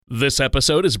This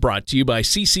episode is brought to you by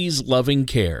CC's Loving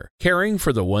Care, caring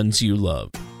for the ones you love.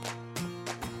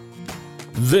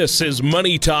 This is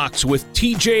Money Talks with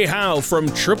TJ Howe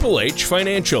from Triple H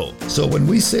Financial. So when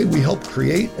we say we help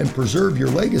create and preserve your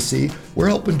legacy, we're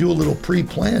helping do a little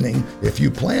pre-planning. If you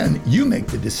plan, you make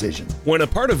the decision. When a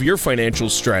part of your financial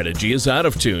strategy is out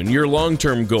of tune, your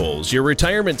long-term goals, your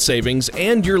retirement savings,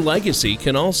 and your legacy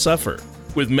can all suffer.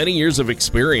 With many years of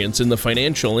experience in the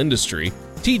financial industry,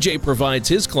 TJ provides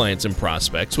his clients and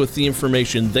prospects with the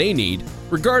information they need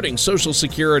regarding Social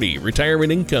Security,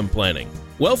 retirement income planning,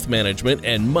 wealth management,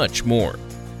 and much more.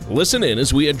 Listen in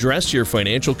as we address your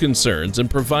financial concerns and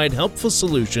provide helpful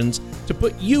solutions to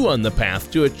put you on the path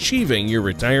to achieving your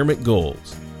retirement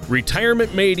goals.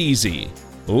 Retirement made easy.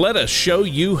 Let us show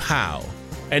you how.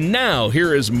 And now,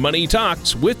 here is Money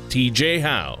Talks with TJ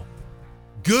Howe.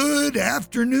 Good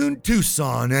afternoon,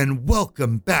 Tucson, and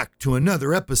welcome back to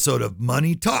another episode of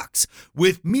Money Talks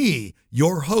with me,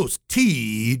 your host,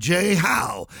 TJ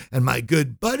Howe, and my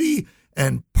good buddy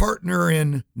and partner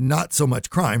in not so much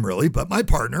crime, really, but my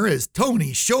partner is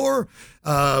Tony Shore.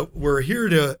 We're here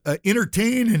to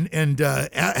entertain and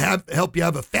help you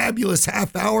have a fabulous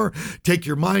half hour, take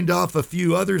your mind off a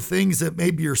few other things that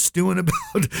maybe you're stewing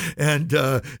about, and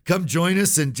come join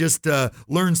us and just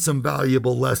learn some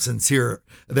valuable lessons here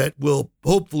that will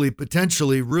hopefully,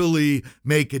 potentially really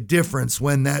make a difference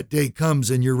when that day comes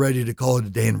and you're ready to call it a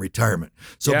day in retirement.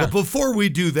 So, But before we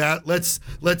do that, let's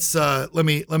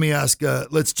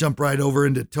jump right over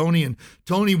into Tony. And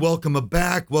Tony, welcome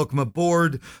back. Welcome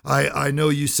aboard. I know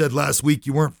you said last week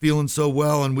you weren't feeling so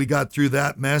well, and we got through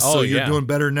that mess. So you're doing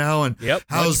better now. And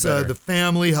how's the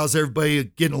family? How's everybody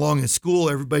getting along in school?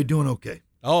 Everybody doing okay?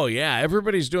 Oh, yeah.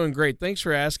 Everybody's doing great. Thanks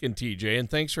for asking, TJ, and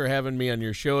thanks for having me on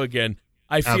your show again.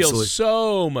 I feel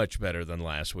so much better than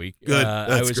last week. Good.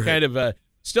 I was kind of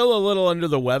still a little under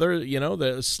the weather,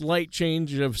 the slight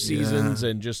change of seasons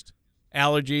and just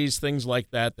allergies, things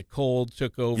like that. The cold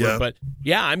took over. Yeah. But,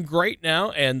 I'm great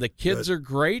now, and the kids are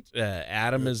great.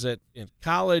 Adam is in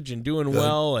college and doing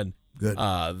well, and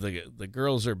the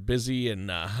girls are busy in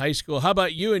high school. How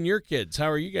about you and your kids?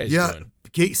 How are you guys doing?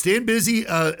 Staying busy,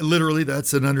 literally,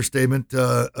 that's an understatement.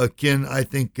 Ken, I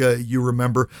think you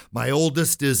remember, my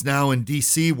oldest is now in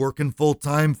D.C. working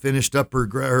full-time, finished up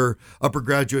her upper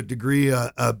graduate degree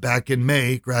back in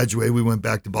May, graduated. We went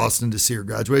back to Boston to see her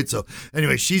graduate. So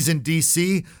anyway, she's in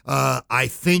D.C., I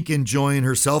think enjoying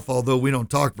herself, although we don't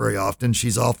talk very often.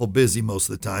 She's awful busy most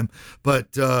of the time.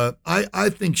 But I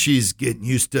think she's getting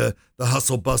used to the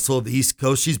hustle bustle of the East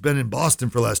Coast. She's been in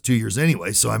Boston for the last 2 years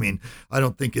anyway. So, I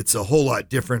don't think it's a whole lot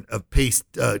different of pace,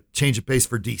 change of pace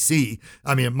for DC.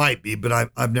 It might be, but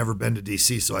I've never been to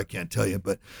DC, so I can't tell you.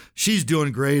 But she's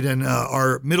doing great. And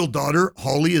our middle daughter,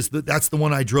 Holly, that's the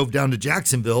one I drove down to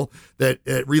Jacksonville that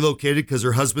relocated because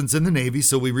her husband's in the Navy.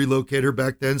 So we relocated her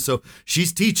back then. So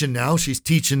she's teaching now. She's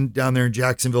teaching down there in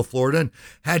Jacksonville, Florida, and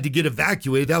had to get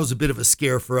evacuated. That was a bit of a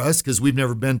scare for us because we've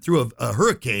never been through a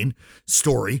hurricane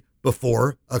story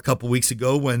before a couple weeks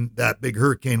ago when that big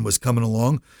hurricane was coming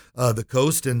along the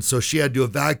coast. And so she had to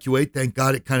evacuate. Thank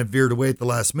God it kind of veered away at the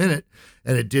last minute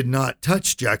and it did not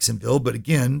touch Jacksonville. But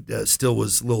again, still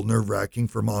was a little nerve wracking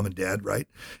for mom and dad, right?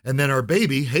 And then our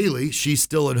baby, Haley, she's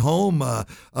still at home,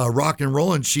 rock and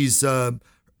rolling. She's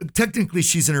technically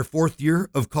she's in her fourth year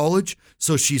of college.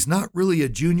 So she's not really a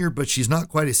junior, but she's not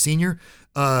quite a senior.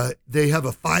 They have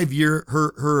a 5-year,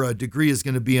 her degree is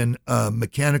going to be in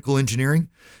mechanical engineering,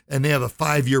 and they have a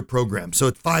 5-year program. So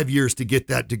it's 5 years to get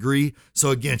that degree.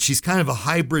 So again, she's kind of a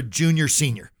hybrid junior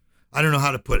senior. I don't know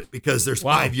how to put it because there's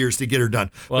 5 years to get her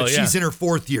done. But she's in her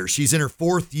fourth year. She's in her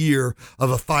fourth year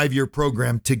of a 5-year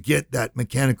program to get that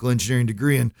mechanical engineering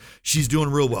degree, and she's doing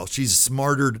real well. She's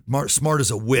smart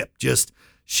as a whip. Just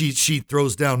she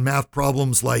throws down math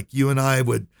problems like you and I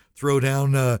would throw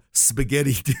down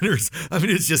spaghetti dinners.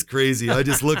 It's just crazy. I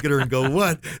just look at her and go,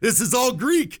 what? This is all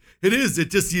Greek. It is.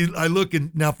 I look,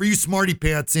 and now for you smarty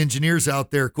pants engineers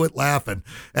out there, quit laughing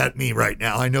at me right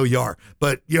now. I know you are.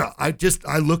 But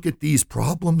I look at these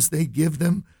problems they give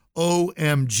them.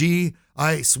 OMG.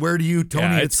 I swear to you,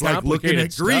 Tony, it's like looking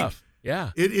at Greek. Stuff.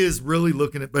 Yeah. It is really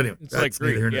looking at, but anyway, it's like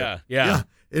Greek. Yeah.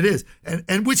 It is.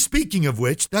 And which, speaking of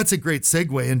which, that's a great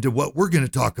segue into what we're going to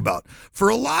talk about. For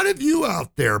a lot of you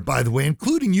out there, by the way,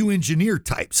 including you engineer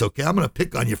types, okay, I'm going to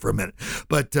pick on you for a minute,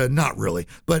 but not really.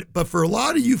 But for a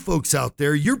lot of you folks out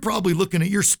there, you're probably looking at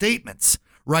your statements,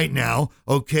 right now,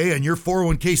 okay, and your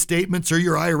 401k statements or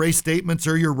your IRA statements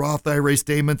or your Roth IRA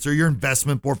statements or your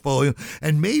investment portfolio,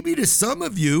 and maybe to some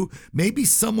of you, maybe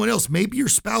someone else, maybe your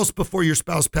spouse before your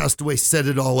spouse passed away set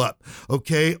it all up,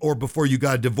 okay, or before you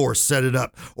got divorced set it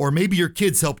up, or maybe your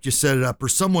kids helped you set it up, or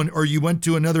someone, or you went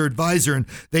to another advisor and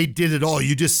they did it all.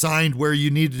 You just signed where you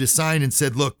needed to sign and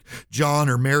said, look, John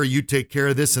or Mary, you take care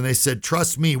of this, and they said,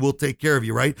 trust me, we'll take care of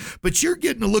you, right? But you're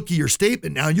getting a look at your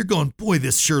statement now, and you're going, boy,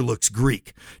 this sure looks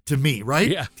Greek to me, right?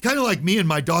 Yeah. Kind of like me and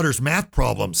my daughter's math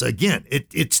problems. Again,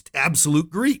 it's absolute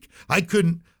Greek. I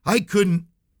couldn't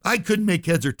make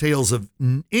heads or tails of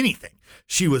anything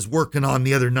she was working on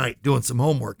the other night doing some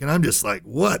homework. And I'm just like,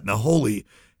 what in the holy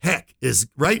heck is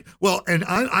right? Well, and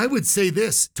I would say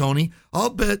this, Tony, I'll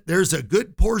bet there's a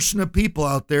good portion of people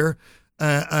out there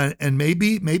and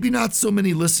maybe not so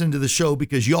many listen to the show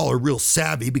because y'all are real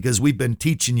savvy because we've been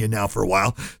teaching you now for a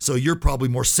while. So you're probably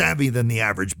more savvy than the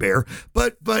average bear.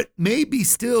 But maybe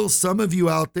still some of you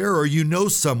out there, or you know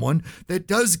someone that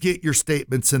does get your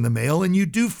statements in the mail and you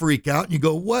do freak out and you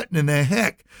go, what in the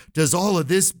heck does all of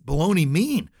this baloney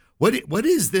mean? What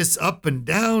is this up and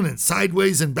down and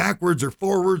sideways and backwards or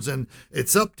forwards, and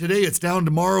it's up today, it's down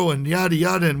tomorrow, and yada,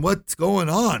 yada, and what's going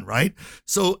on, right?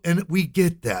 So, and we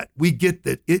get that. We get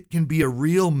that it can be a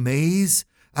real maze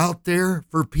out there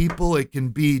for people. It can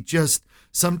be just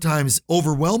sometimes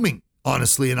overwhelming,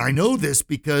 honestly. And I know this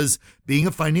because being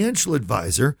a financial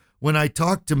advisor, when I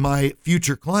talk to my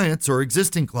future clients or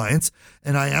existing clients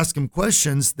and I ask them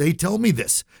questions, they tell me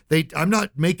this. I'm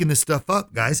not making this stuff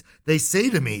up, guys. They say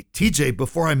to me, TJ,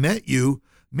 before I met you,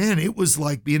 man, it was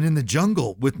like being in the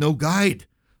jungle with no guide,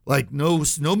 like no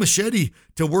machete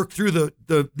to work through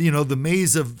the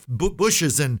maze of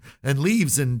bushes and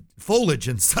leaves and foliage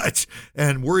and such,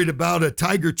 and worried about a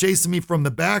tiger chasing me from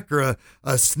the back or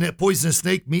a poisonous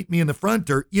snake meet me in the front,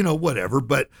 or whatever.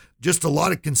 But just a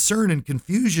lot of concern and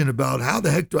confusion about how the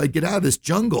heck do I get out of this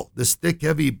jungle, this thick,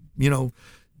 heavy,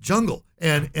 jungle.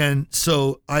 And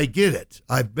so I get it.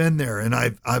 I've been there, and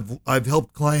I've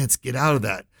helped clients get out of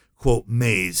that quote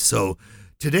maze. So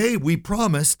today we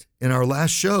promised in our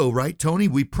last show, right, Tony?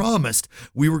 We promised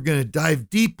we were going to dive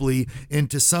deeply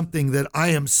into something that I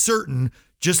am certain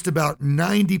just about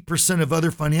 90% of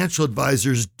other financial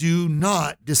advisors do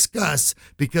not discuss,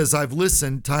 because I've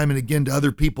listened time and again to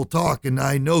other people talk, and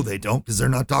I know they don't because they're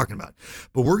not talking about it.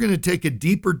 But we're going to take a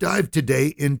deeper dive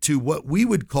today into what we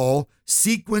would call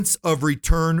sequence of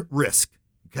return risk.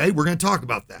 Okay, we're going to talk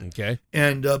about that. Okay.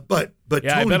 And but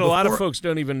yeah, Tony, I bet a lot of folks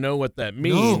don't even know what that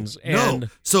means, no.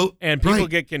 So people right.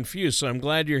 get confused. So I'm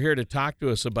glad you're here to talk to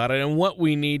us about it and what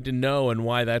we need to know and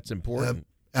why that's important.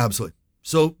 Absolutely.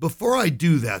 So before I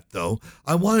do that, though,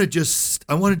 I want to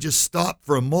just stop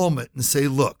for a moment and say,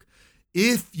 look,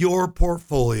 if your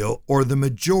portfolio or the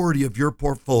majority of your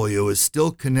portfolio is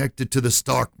still connected to the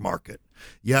stock market,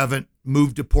 you haven't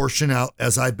moved a portion out,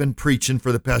 as I've been preaching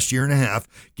for the past year and a half.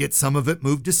 Get some of it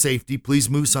moved to safety. Please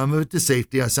move some of it to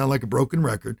safety. I sound like a broken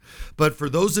record. But for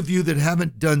those of you that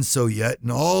haven't done so yet,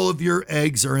 and all of your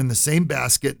eggs are in the same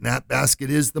basket, and that basket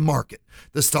is the market,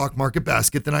 the stock market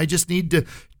basket, then I just need to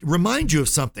remind you of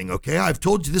something, okay? I've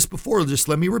told you this before. Just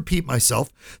let me repeat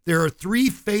myself. There are 3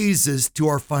 phases to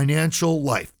our financial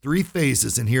life, 3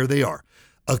 phases, and here they are.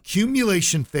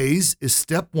 Accumulation phase is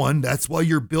step 1. That's while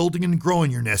you're building and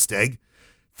growing your nest egg.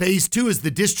 Phase 2 is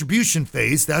the distribution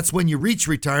phase. That's when you reach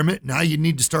retirement. Now you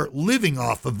need to start living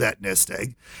off of that nest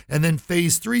egg. And then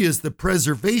phase 3 is the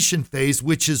preservation phase,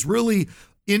 which is really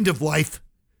end of life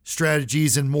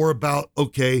strategies and more about,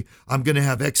 okay, I'm going to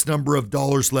have X number of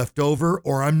dollars left over,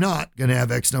 or I'm not going to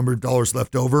have X number of dollars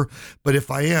left over. But if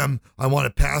I am, I want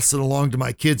to pass it along to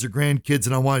my kids or grandkids,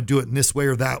 and I want to do it in this way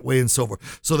or that way and so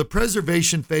forth. So the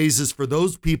preservation phase is for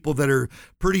those people that are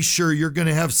pretty sure you're going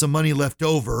to have some money left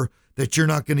over that you're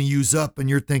not going to use up, and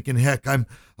you're thinking, heck, I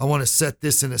want to set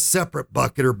this in a separate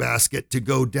bucket or basket to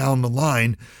go down the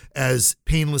line as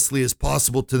painlessly as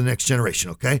possible to the next generation,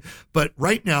 okay? But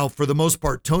right now, for the most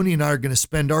part, Tony and I are going to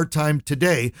spend our time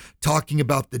today talking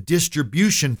about the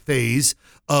distribution phase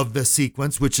of the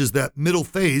sequence, which is that middle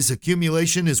phase.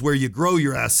 Accumulation is where you grow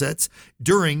your assets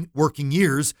during working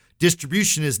years.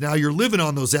 Distribution is now you're living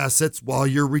on those assets while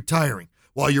you're retiring.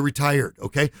 While you're retired,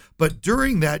 okay? But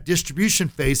during that distribution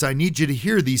phase, I need you to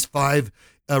hear these 5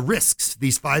 risks,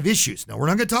 these 5 issues. Now, we're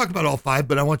not going to talk about all 5,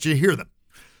 but I want you to hear them.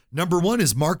 Number 1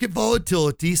 is market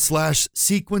volatility /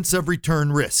 sequence of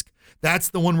return risk. That's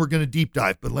the one we're going to deep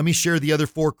dive, but let me share the other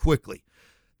 4 quickly.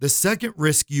 The second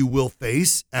risk you will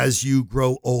face as you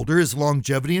grow older is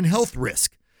longevity and health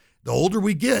risk. The older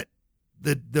we get,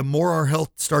 the more our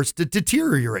health starts to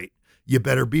deteriorate. You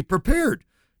better be prepared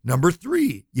Number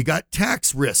 3, you got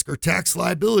tax risk or tax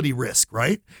liability risk,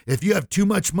 right? If you have too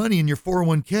much money in your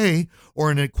 401k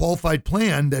or in a qualified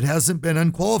plan that hasn't been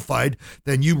unqualified,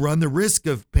 then you run the risk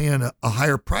of paying a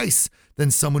higher price than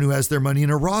someone who has their money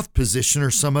in a Roth position or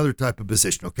some other type of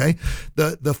position, okay?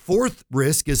 The fourth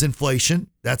risk is inflation.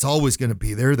 That's always going to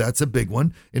be there. That's a big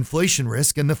one. Inflation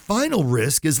risk. And the final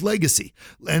risk is legacy.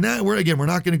 And that, we're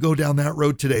not going to go down that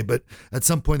road today, but at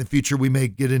some point in the future, we may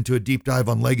get into a deep dive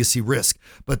on legacy risk.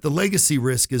 But the legacy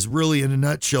risk is really, in a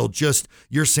nutshell, just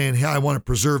you're saying, hey, I want to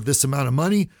preserve this amount of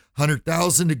money,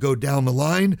 100,000 to go down the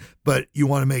line, but you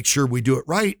want to make sure we do it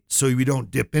right so we don't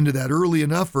dip into that early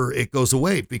enough or it goes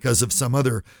away because of some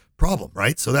other problem,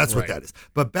 right? So that's what that is.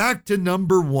 But back to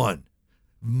number 1,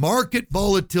 market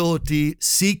volatility,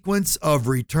 sequence of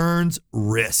returns,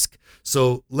 risk.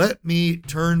 So let me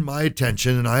turn my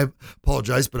attention, and I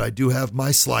apologize, but I do have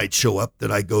my slideshow up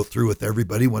that I go through with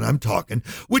everybody when I'm talking,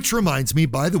 which reminds me,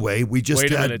 by the way, we just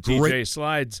Wait a had minute, TJ,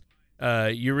 slides.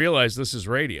 You realize this is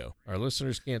radio. Our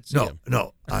listeners can't see them.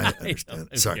 No, I understand.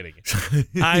 I'm Sorry. kidding.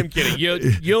 I'm kidding.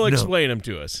 You'll explain them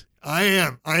to us. I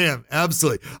am.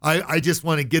 Absolutely. I just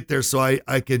want to get there so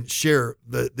I can share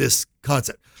this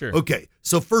concept. Sure. Okay.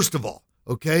 So first of all,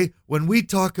 okay, when we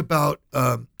talk about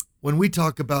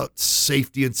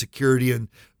safety and security and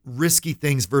risky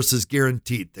things versus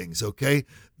guaranteed things, okay,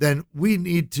 then we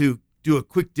need to do a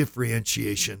quick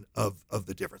differentiation of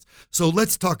the difference. So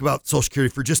let's talk about Social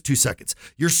Security for just 2 seconds.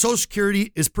 Your Social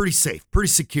Security is pretty safe, pretty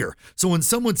secure. So when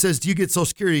someone says, do you get Social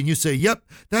Security? And you say, yep,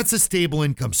 that's a stable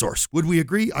income source. Would we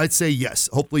agree? I'd say yes.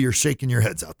 Hopefully you're shaking your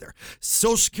heads out there.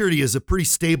 Social Security is a pretty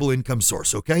stable income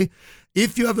source, okay?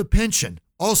 If you have a pension,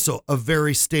 also a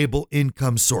very stable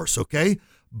income source, okay?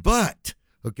 But,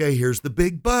 okay, here's the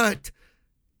big but.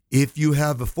 If you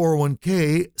have a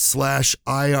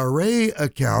 401k/IRA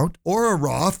account or a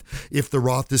Roth, if the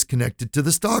Roth is connected to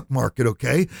the stock market,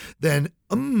 okay, then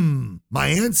my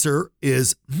answer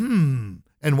is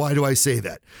And why do I say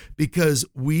that? Because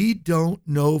we don't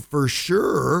know for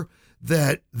sure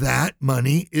that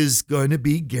money is going to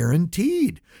be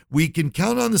guaranteed. We can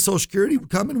count on the Social Security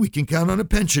coming. We can count on a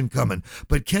pension coming.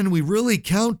 But can we really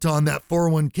count on that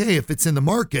 401k, if it's in the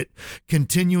market,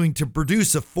 continuing to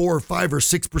produce a 4 or 5 or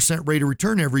 6% rate of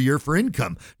return every year for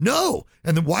income? No.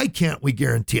 And then why can't we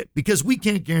guarantee it? Because we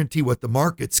can't guarantee what the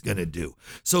market's going to do.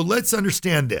 So let's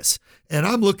understand this. And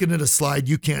I'm looking at a slide.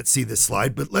 You can't see this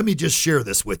slide, but let me just share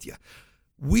this with you.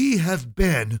 We have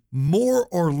been more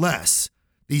or less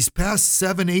these past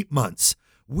 7-8 months,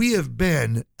 we have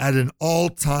been at an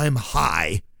all-time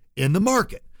high in the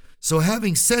market. So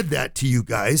having said that to you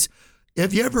guys,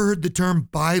 have you ever heard the term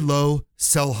buy low,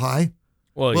 sell high?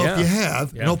 Well, yeah. If you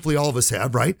have, and hopefully all of us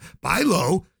have, right? Buy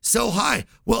low, sell high.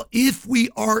 Well, if we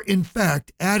are in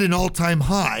fact at an all-time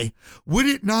high, would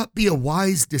it not be a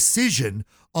wise decision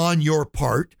on your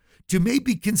part to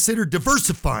maybe consider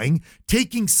diversifying,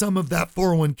 taking some of that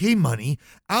 401k money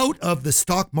out of the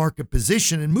stock market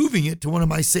position and moving it to one of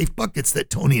my safe buckets that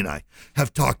Tony and I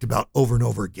have talked about over and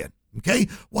over again? Okay?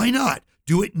 Why not?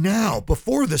 Do it now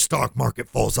before the stock market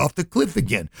falls off the cliff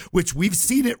again, which we've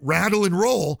seen it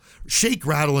shake,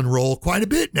 rattle, and roll quite a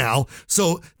bit now.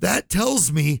 So that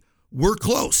tells me we're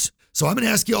close. So I'm going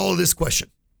to ask you all of this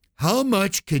question. How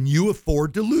much can you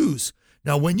afford to lose?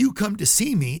 Now, when you come to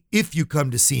see me, if you come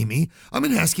to see me, I'm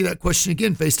going to ask you that question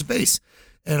again face to face.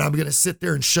 And I'm going to sit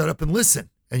there and shut up and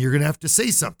listen. And you're going to have to say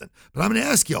something. But I'm going to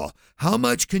ask y'all, how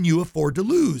much can you afford to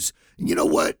lose? And you know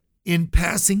what? In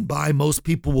passing by, most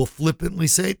people will flippantly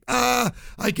say, I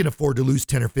can afford to lose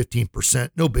 10 or 15%.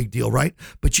 No big deal, right?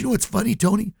 But you know what's funny,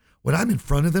 Tony? When I'm in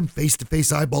front of them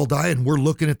face-to-face, eyeball to eye, and we're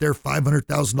looking at their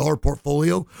 $500,000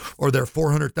 portfolio or their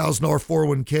 $400,000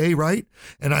 401k, right?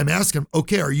 And I'm asking them,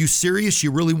 okay, are you serious?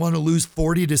 You really want to lose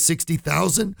 40 to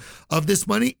 60,000 of this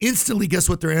money? Instantly, guess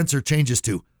what their answer changes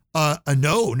to?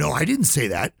 No, I didn't say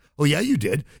that. Oh, yeah, you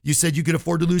did. You said you could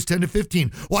afford to lose 10 to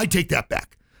 15. Well, I take that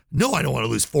back. No, I don't want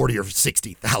to lose 40 or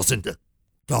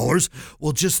 $60,000.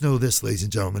 Well, just know this, ladies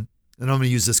and gentlemen, and I'm going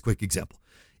to use this quick example.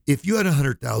 If you had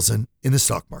 100,000 in the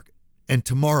stock market and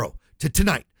tomorrow to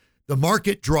tonight, the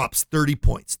market drops 30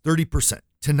 points, 30%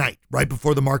 tonight, right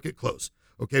before the market closed.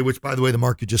 Okay, which by the way, the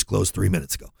market just closed 3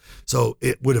 minutes ago. So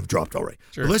it would have dropped already.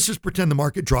 Sure. But let's just pretend the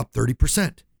market dropped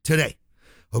 30% today.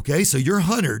 Okay, so your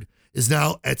 100 is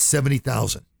now at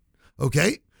 70,000.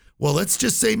 Okay, well, let's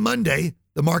just say Monday,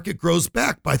 the market grows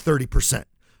back by 30%.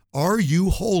 Are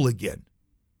you whole again?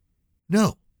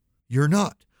 No, you're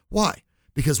not. Why?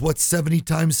 Because what's 70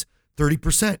 times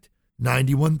 30%?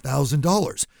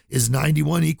 $91,000. Is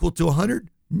 91 equal to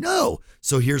 100? No.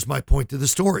 So here's my point to the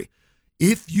story.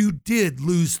 If you did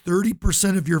lose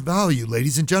 30% of your value,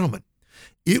 ladies and gentlemen,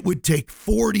 it would take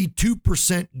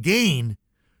 42% gain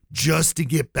just to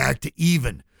get back to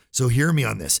even. So hear me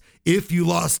on this. If you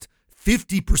lost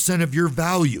 50% of your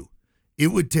value, it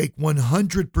would take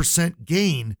 100%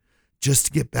 gain just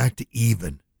to get back to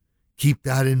even. Keep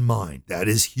that in mind. That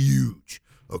is huge.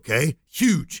 Okay?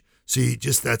 Huge. So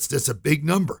that's a big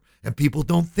number. And people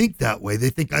don't think that way. They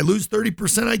think I lose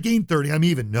 30%, I gain 30, I'm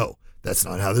even. No, that's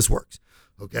not how this works.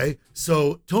 Okay?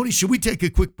 So, Tony, should we take a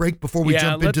quick break before we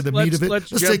jump into the meat of it? Let's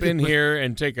jump in here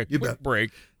and take a quick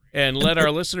break and let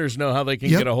our listeners know how they can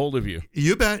get a hold of you.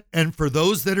 You bet. And for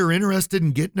those that are interested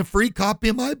in getting a free copy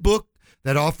of my book,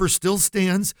 that offer still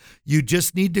stands. You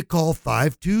just need to call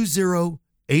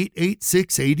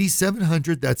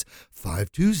 520-886-8700. That's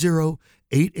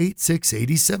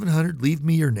 520-886-8700. Leave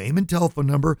me your name and telephone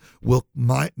number.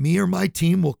 Me or my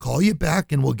team will call you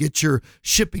back and we'll get your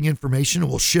shipping information and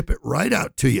we'll ship it right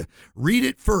out to you. Read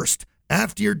it first.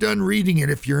 After you're done reading it,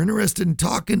 if you're interested in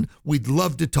talking, we'd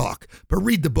love to talk. But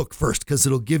read the book first because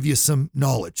it'll give you some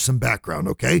knowledge, some background,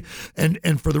 okay? And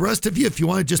for the rest of you, if you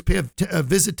want to just pay a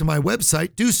visit to my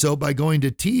website, do so by going to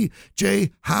tjhowe.com.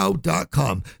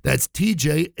 That's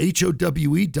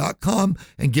tjhowe.com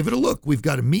and give it a look. We've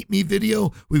got a Meet Me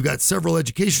video. We've got several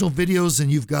educational videos,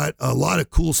 and you've got a lot of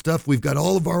cool stuff. We've got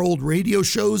all of our old radio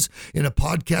shows in a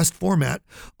podcast format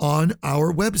on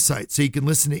our website. So you can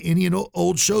listen to any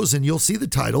old shows, and you'll see the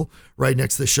title right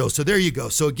next to the show. So there you go.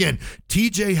 So again,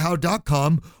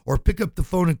 tjhowe.com, or pick up the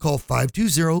phone and call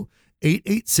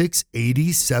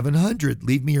 520-886-8700.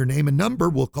 Leave me your name and number.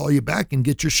 We'll call you back and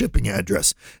get your shipping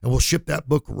address, and we'll ship that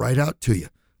book right out to you.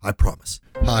 I promise.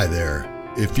 Hi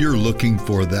there. If you're looking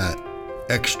for that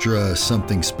extra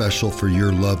something special for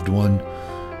your loved one,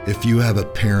 if you have a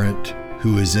parent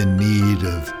who is in need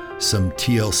of some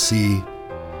TLC,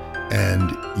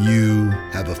 and you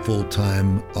have a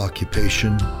full-time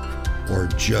occupation or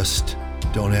just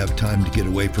don't have time to get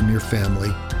away from your family,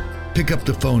 pick up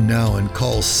the phone now and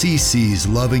call CC's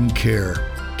Loving Care.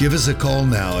 Give us a call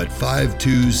now at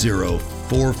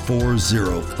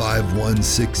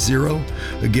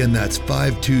 520-440-5160. Again, that's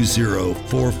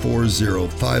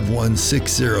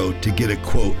 520-440-5160 to get a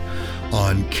quote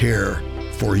on care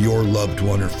for your loved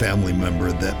one or family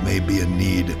member that may be in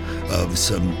need of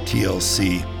some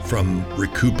TLC from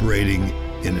recuperating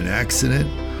in an accident,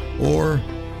 or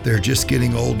they're just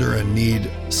getting older and need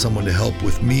someone to help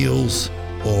with meals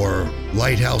or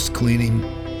lighthouse cleaning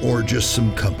or just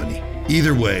some company.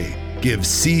 Either way, give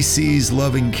CC's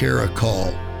Loving Care a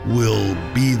call. We'll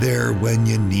be there when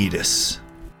you need us.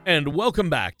 And welcome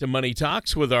back to Money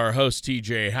Talks with our host,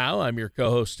 TJ Howe. I'm your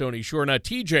co-host, Tony Shore. Now,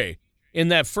 TJ, in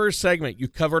that first segment, you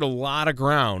covered a lot of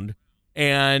ground,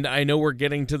 and I know we're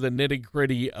getting to the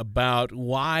nitty-gritty about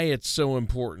why it's so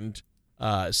important,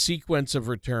 sequence of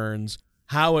returns,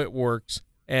 how it works,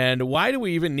 and why do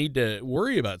we even need to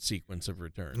worry about sequence of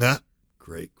returns?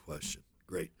 Great question.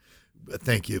 Great.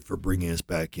 Thank you for bringing us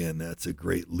back in. That's a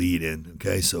great lead in.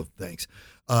 Okay, so thanks.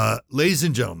 Ladies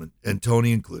and gentlemen, and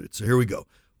Tony included, so here we go.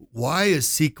 Why is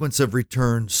sequence of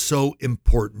return so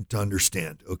important to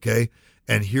understand? Okay,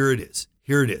 and here it is.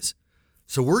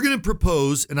 So we're going to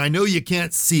propose, and I know you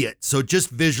can't see it, so just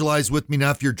visualize with me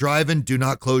now. If you're driving, do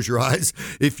not close your eyes.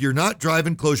 If you're not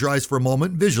driving, close your eyes for a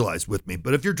moment and visualize with me.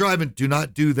 But if you're driving, do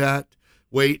not do that.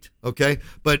 Wait, okay?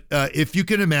 But if you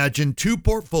can imagine two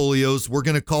portfolios, we're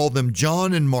going to call them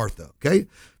John and Martha, okay?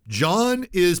 John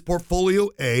is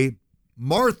portfolio A,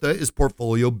 Martha is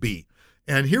portfolio B.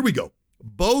 And here we go.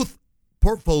 Both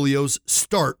portfolios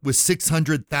start with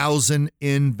 $600,000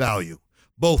 in value.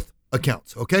 Both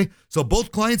accounts, okay? So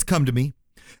both clients come to me,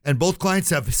 and both clients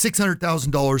have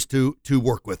 $600,000 to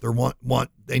work with or want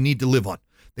they need to live on.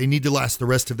 They need to last the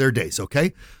rest of their days,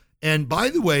 okay? And by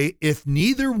the way, if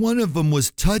neither one of them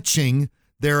was touching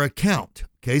their account,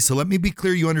 okay, so let me be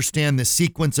clear, you understand the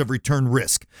sequence of return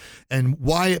risk and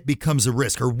why it becomes a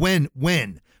risk, or when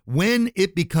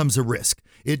it becomes a risk.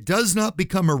 It does not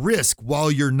become a risk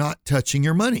while you're not touching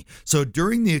your money. So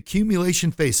during the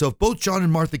accumulation phase, so if both John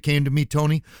and Martha came to me,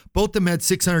 Tony, both of them had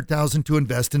 $600,000 to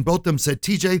invest, and both of them said,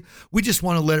 TJ, we just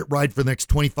want to let it ride for the next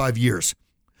 25 years.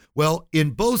 Well,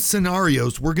 in both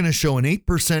scenarios, we're going to show an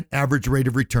 8% average rate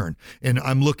of return. And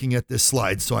I'm looking at this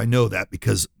slide, so I know that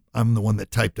because I'm the one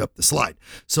that typed up the slide.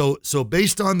 So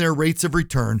based on their rates of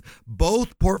return,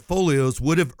 both portfolios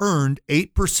would have earned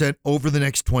 8% over the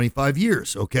next 25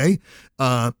 years, okay?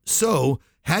 So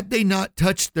had they not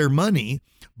touched their money,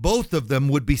 both of them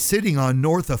would be sitting on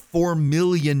north of $4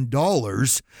 million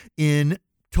in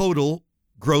total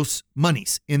gross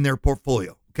monies in their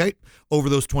portfolio, Okay, over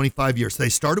those 25 years. They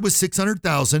started with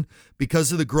 600,000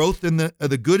 because of the growth in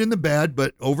the good and the bad,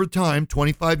 but over time,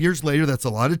 25 years later, that's a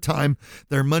lot of time.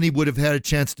 Their money would have had a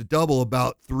chance to double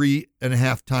about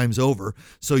 3.5 times over.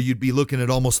 So you'd be looking at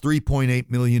almost 3.8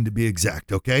 million to be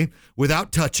exact, okay,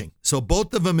 without touching. So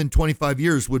both of them in 25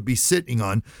 years would be sitting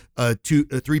on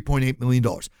 $3.8 million.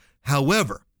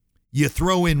 However, you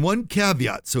throw in one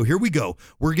caveat. So here we go.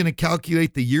 We're going to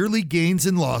calculate the yearly gains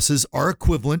and losses are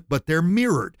equivalent, but they're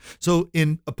mirrored. So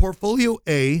in a portfolio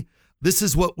A, this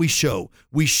is what we show.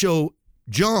 We show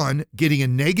John getting a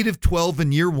 -12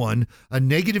 in year 1, a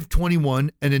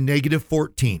 -21, and a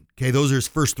 -14. Okay, those are his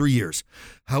first 3 years.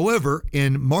 However,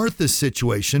 in Martha's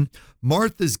situation,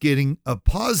 Martha's getting a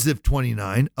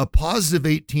 +29, a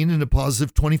 +18, and a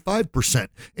 +25%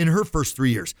 in her first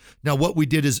 3 years. Now, what we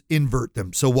did is invert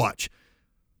them. So watch.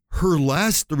 Her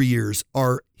last 3 years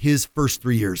are his first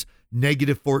 3 years,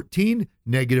 -14,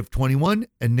 -21,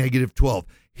 and -12.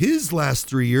 His last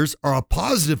 3 years are a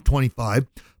 +25,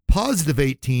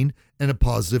 +18, and a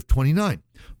 +29.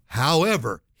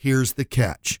 However, here's the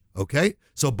catch, okay?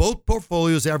 So both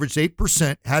portfolios averaged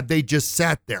 8% had they just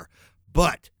sat there,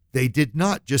 but they did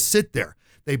not just sit there.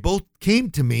 They both came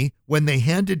to me when they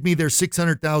handed me their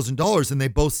 $600,000, and they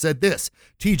both said this,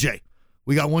 TJ,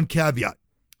 we got one caveat.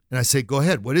 And I say, go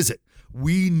ahead, what is it?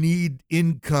 We need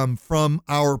income from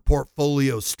our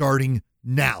portfolio starting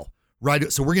now.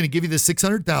 Right. So we're going to give you the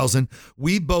 600,000.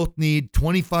 We both need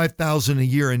 25,000 a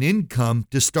year in income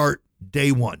to start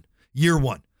day one, year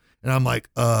one. And I'm like,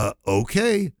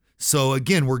 okay. So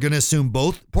again, we're going to assume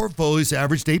both portfolios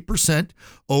averaged 8%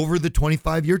 over the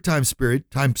 25-year time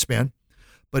span.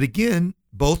 But again,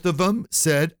 both of them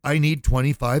said, I need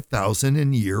 25,000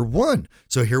 in year one.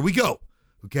 So here we go.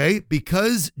 Okay.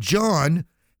 Because John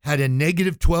had a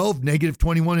 -12,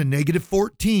 -21, and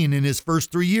 -14 in his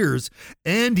first 3 years,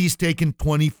 and he's taken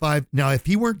 25. Now, if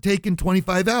he weren't taking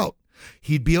 25 out,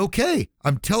 he'd be okay.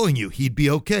 I'm telling you, he'd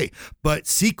be okay. But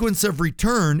sequence of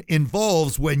return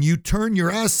involves when you turn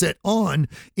your asset on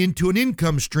into an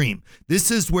income stream. This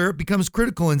is where it becomes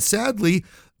critical. And sadly,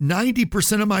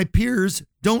 90% of my peers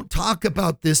don't talk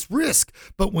about this risk.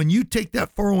 But when you take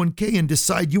that 401k and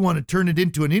decide you want to turn it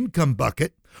into an income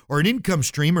bucket, or an income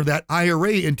stream, or that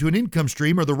IRA into an income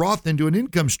stream, or the Roth into an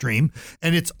income stream,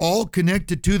 and it's all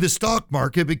connected to the stock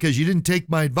market because you didn't take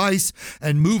my advice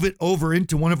and move it over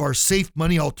into one of our safe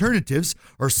money alternatives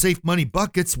or safe money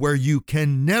buckets where you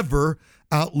can never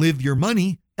outlive your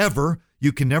money, ever.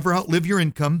 You can never outlive your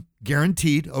income,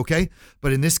 guaranteed, okay?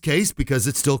 But in this case, because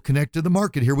it's still connected to the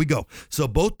market, here we go. So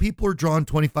both people are drawing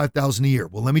 $25,000 a year.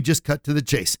 Well, let me just cut to the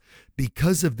chase.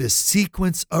 Because of this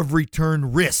sequence of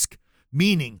return risk,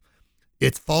 meaning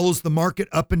it follows the market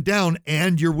up and down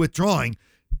and you're withdrawing.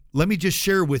 Let me just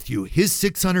share with you his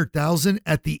 600,000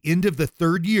 at the end of the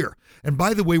third year. And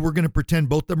by the way, we're going to pretend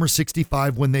both of them are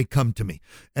 65 when they come to me,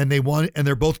 and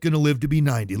they're both going to live to be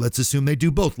 90. Let's assume they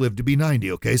do both live to be 90.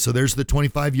 Okay. So there's the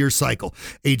 25-year cycle,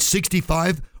 age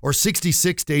 65 or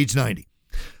 66 to age 90.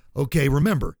 Okay,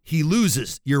 remember, he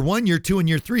loses year 1, year 2, and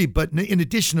year 3, but in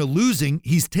addition to losing,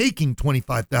 he's taking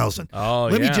 25,000.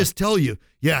 Let me just tell you,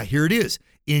 here it is.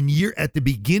 At the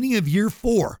beginning of year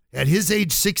 4, at his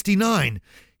age 69,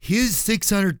 his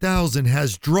 600,000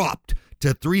 has dropped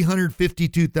to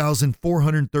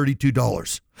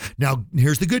 $352,432. Now,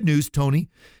 here's the good news, Tony.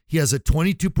 He has a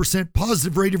 22%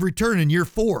 positive rate of return in year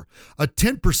 4, a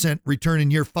 10% return in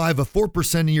year 5, a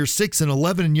 4% in year 6, and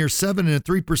 11 in year 7, and a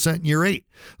 3% in year 8,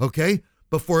 okay,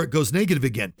 before it goes negative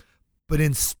again. But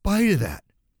in spite of that,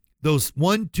 those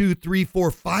 1, 2, 3, 4,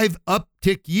 5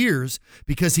 uptick years,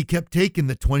 because he kept taking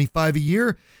the 25 a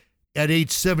year, at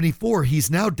age 74, he's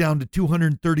now down to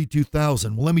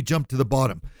 232,000. Well, let me jump to the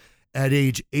bottom. At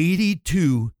age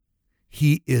 82,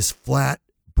 he is flat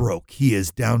broke. He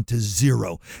is down to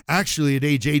zero. Actually, at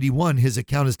age 81, his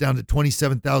account is down to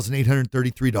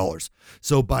 $27,833.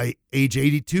 So by age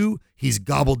 82, he's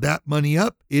gobbled that money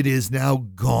up. It is now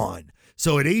gone.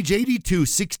 So at age 82,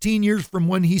 16 years from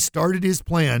when he started his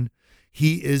plan,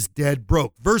 he is dead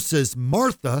broke. Versus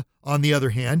Martha, on the other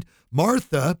hand,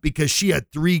 because she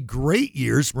had 3 great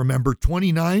years, remember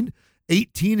 29,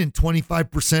 18, and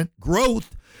 25%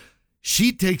 growth,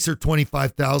 she takes her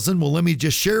 25,000. Well, let me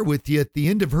just share with you, at the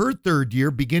end of her third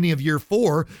year, beginning of year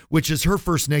 4, which is her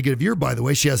first negative year, by the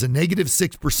way, she has a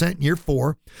 -6% in year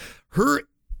 4. Her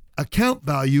account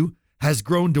value has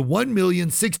grown to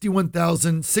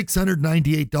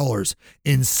 $1,061,698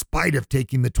 in spite of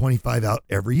taking the 25 out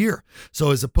every year. So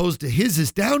as opposed to his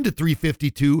is down to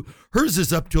 $352, hers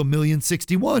is up to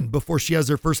 $1,061,000 before she has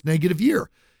her first negative year.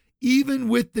 even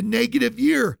with the negative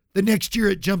year, the next year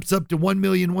it jumps up to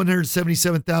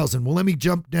 $1,177,000. Well, let me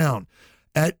jump down.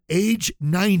 At age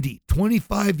 90,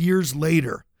 25 years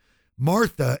later,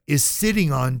 Martha is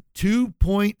sitting on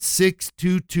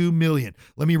 $2.622 million.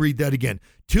 Let me read that again.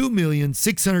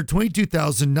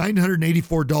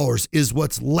 $2,622,984 is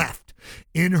what's left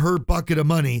in her bucket of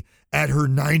money at her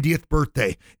 90th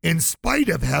birthday, in spite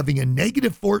of having a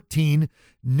negative 14,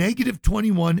 negative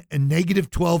 21, and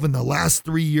negative 12 in the last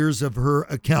 3 years of her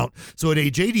account. So at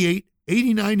age 88,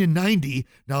 89, and 90,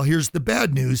 now here's the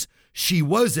bad news, she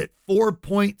was at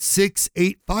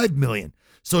 $4.685 million.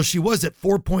 So she was at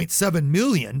 $4.7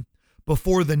 million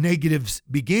before the negatives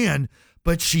began,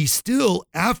 but she still,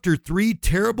 after 3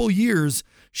 terrible years,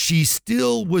 she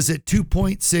still was at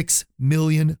 $2.6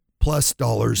 million plus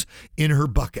dollars in her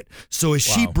bucket. So is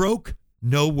she broke?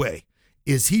 No way.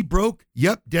 Is he broke?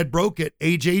 Yep, dead broke at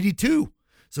age 82.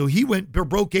 So he went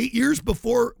broke 8 years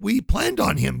before we planned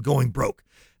on him going broke.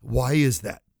 Why is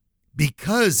that?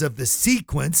 Because of the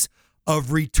sequence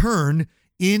of return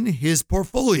in his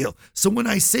portfolio. So when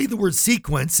I say the word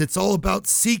sequence, it's all about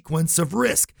sequence of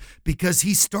risk, because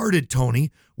he started,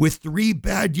 Tony, with 3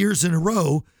 bad years in a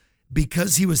row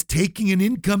because he was taking an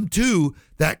income too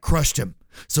that crushed him.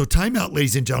 So time out,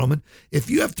 ladies and gentlemen. If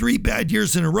you have 3 bad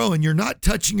years in a row and you're not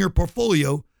touching your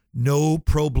portfolio, no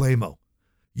problemo.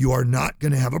 You are not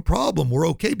going to have a problem. We're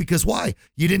okay, because why?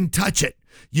 You didn't touch it.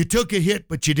 You took a hit,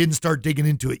 but you didn't start digging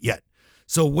into it yet.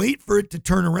 So wait for it to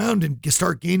turn around and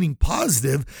start gaining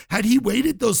positive. Had he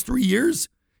waited those 3 years,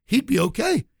 he'd be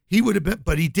okay. He would have been,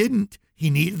 but he didn't. He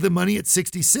needed the money at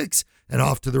 66, and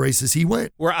off to the races he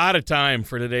went. We're out of time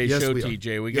for today's show,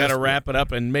 TJ. We got to wrap it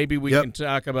up, and maybe we can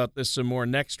talk about this some more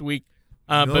next week.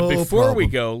 But before we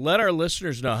go, let our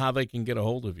listeners know how they can get a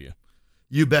hold of you.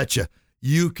 You betcha.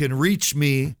 You can reach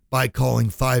me by calling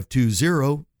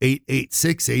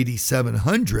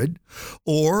 520-886-8700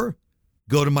 or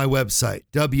go to my website,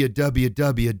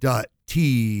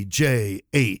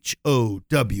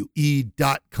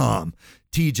 www.tjhowe.com,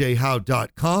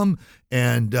 tjhowe.com,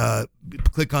 and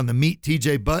click on the Meet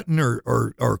TJ button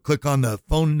or click on the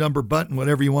phone number button,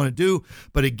 whatever you want to do.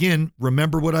 But again,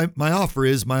 remember what my offer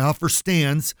is. My offer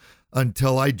stands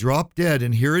until I drop dead,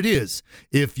 and here it is.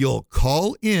 If you'll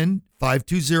call in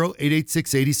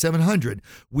 520-886-8700,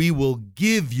 we will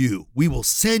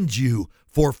send you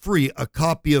for free a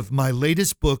copy of my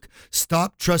latest book,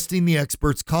 Stop Trusting the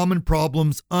Experts, Common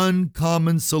Problems,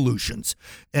 Uncommon Solutions.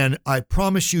 And I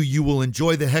promise you will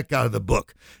enjoy the heck out of the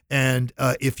book. And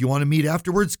if you want to meet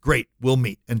afterwards, great. We'll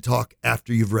meet and talk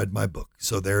after you've read my book.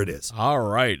 So there it is. All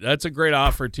right. That's a great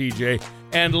offer, TJ.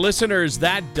 And listeners,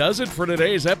 that does it for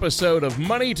today's episode of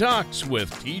Money Talks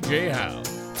with TJ Howe.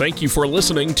 Thank you for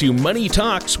listening to Money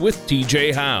Talks with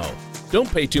TJ Howe. Don't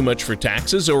pay too much for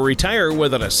taxes or retire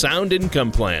without a sound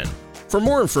income plan. For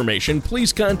more information,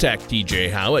 please contact TJ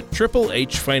Howe at Triple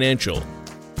H Financial.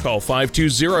 Call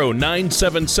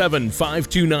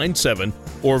 520-977-5297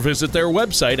 or visit their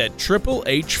website at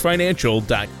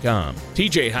triplehfinancial.com.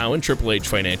 TJ Howe and Triple H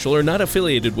Financial are not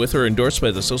affiliated with or endorsed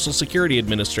by the Social Security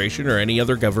Administration or any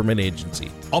other government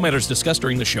agency. All matters discussed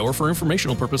during the show are for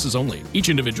informational purposes only. Each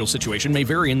individual situation may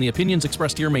vary, and the opinions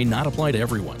expressed here may not apply to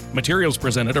everyone. Materials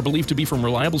presented are believed to be from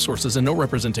reliable sources, and no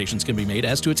representations can be made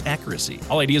as to its accuracy.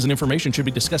 All ideas and information should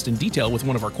be discussed in detail with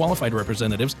one of our qualified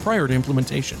representatives prior to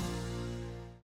implementation.